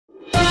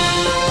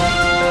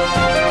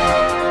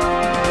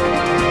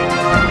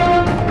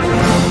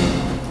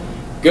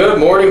Good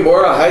morning,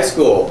 Mora High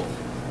School.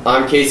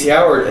 I'm Casey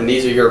Howard, and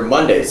these are your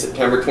Monday,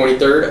 September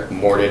 23rd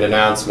morning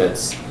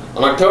announcements.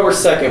 On October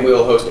 2nd, we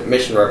will host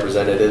admission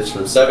representatives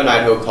from 7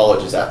 Idaho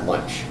colleges at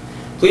lunch.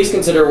 Please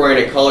consider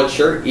wearing a college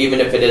shirt even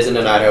if it isn't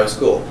an Idaho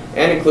school,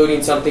 and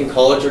including something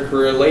college or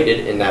career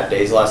related in that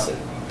day's lesson.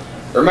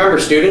 Remember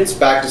students,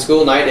 back to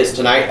school night is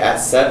tonight at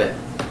 7.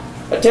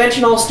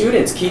 Attention all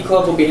students, Key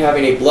Club will be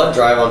having a blood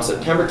drive on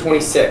September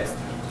 26th.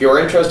 If you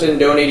are interested in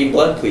donating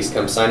blood, please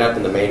come sign up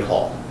in the main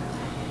hall.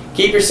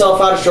 Keep yourself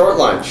out of short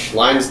lunch.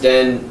 Lion's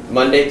Den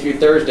Monday through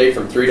Thursday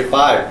from 3 to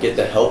 5. Get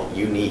the help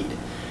you need.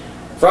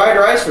 Fried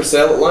rice for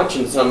sale at lunch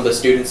in some of the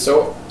students'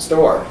 store.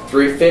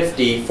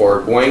 $3.50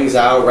 for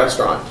Guangzhou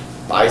restaurant.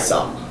 Buy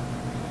some.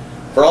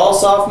 For all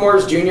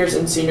sophomores, juniors,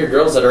 and senior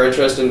girls that are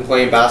interested in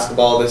playing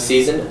basketball this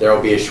season, there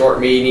will be a short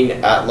meeting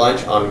at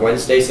lunch on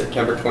Wednesday,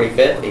 September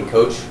 25th in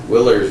Coach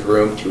Willer's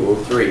room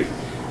 203.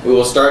 We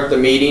will start the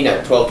meeting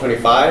at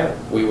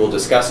 12:25. We will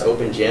discuss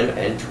open gym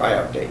and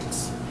tryout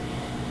dates.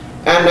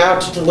 And now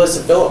to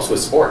Talissa Phillips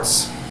with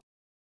sports.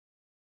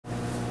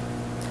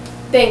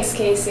 Thanks,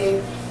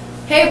 Casey.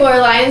 Hey, Boar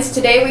Lions,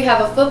 today we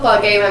have a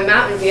football game at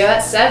Mountain View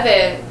at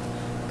 7.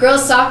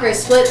 Girls soccer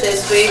split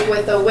this week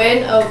with a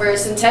win over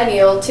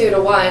Centennial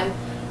 2-1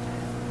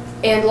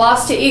 and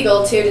lost to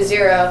Eagle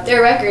 2-0.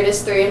 Their record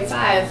is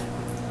 3-5.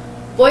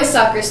 Boys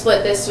soccer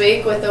split this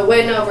week with a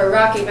win over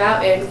Rocky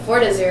Mountain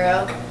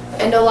 4-0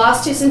 and a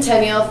loss to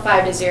Centennial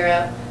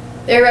 5-0.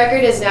 Their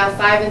record is now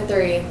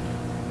 5-3.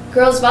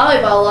 Girls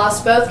volleyball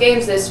lost both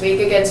games this week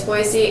against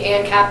Boise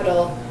and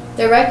Capital.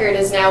 Their record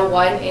is now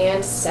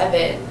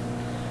 1-7.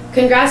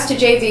 Congrats to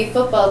JV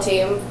football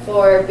team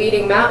for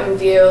beating Mountain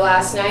View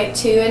last night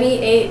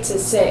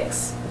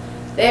 28-6.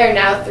 They are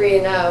now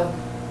 3-0.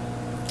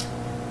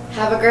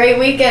 Have a great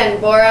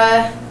weekend,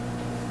 Bora.